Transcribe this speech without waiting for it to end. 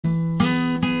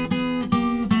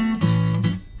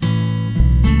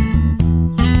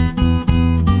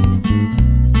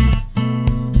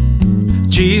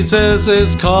Jesus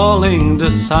is calling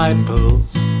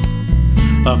disciples,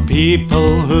 a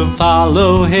people who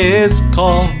follow His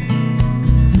call.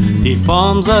 He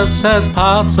forms us as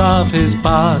parts of His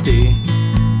body,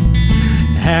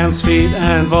 hands, feet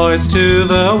and voice to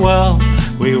the world.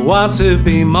 We want to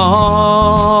be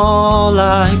more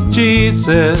like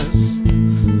Jesus.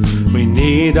 We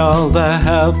need all the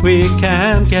help we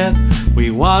can get. We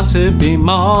want to be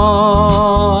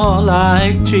more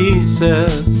like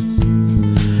Jesus.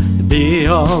 Be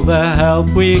all the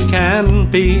help we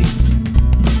can be.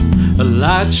 A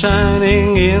light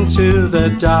shining into the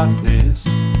darkness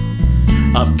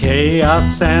of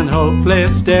chaos and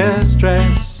hopeless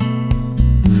distress.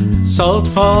 Salt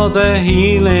for the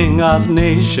healing of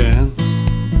nations,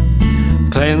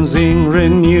 cleansing,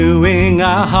 renewing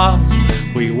our hearts.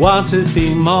 We want to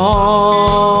be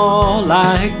more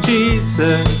like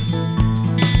Jesus.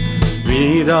 We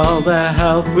need all the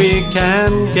help we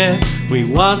can get. We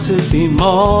want to be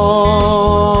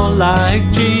more like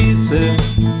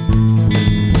Jesus.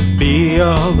 Be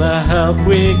all the help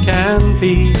we can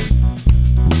be.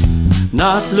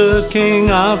 Not looking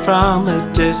up from a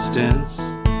distance,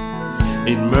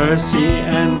 in mercy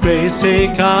and grace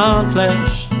take on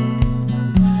flesh.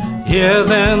 Hear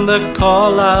then the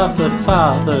call of the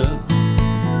Father,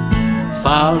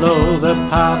 follow the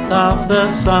path of the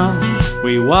Son.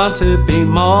 We want to be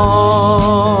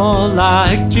more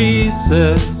like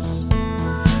Jesus.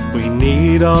 We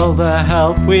need all the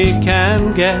help we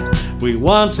can get. We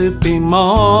want to be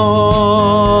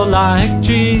more like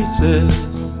Jesus.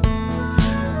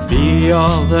 Be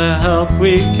all the help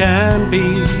we can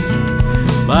be.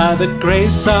 By the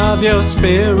grace of your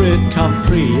Spirit, come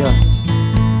free us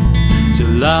to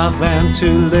love and to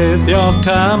live your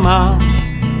commands.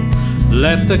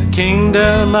 Let the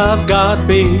kingdom of God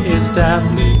be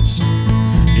established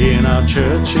in our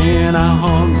church, in our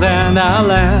homes and our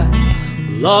land.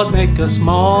 Lord, make us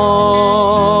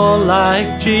more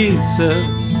like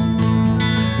Jesus.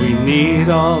 We need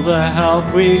all the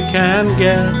help we can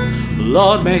get.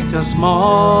 Lord, make us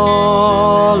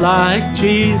more like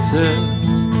Jesus.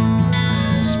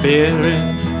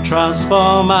 Spirit,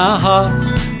 transform our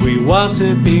hearts. We want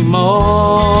to be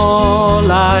more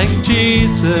like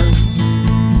Jesus.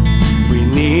 We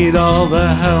need all the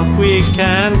help we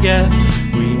can get.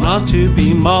 We want to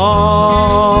be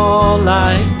more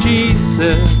like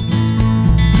Jesus.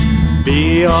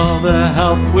 Be all the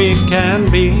help we can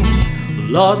be.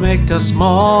 Lord, make us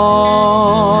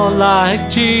more like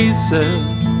Jesus.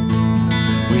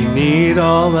 We need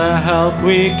all the help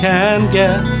we can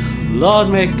get. Lord,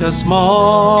 make us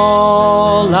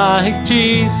more like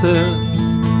Jesus.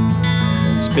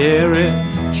 Spirit,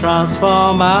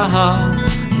 transform our hearts.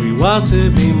 We want to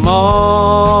be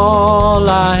more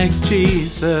like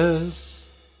Jesus.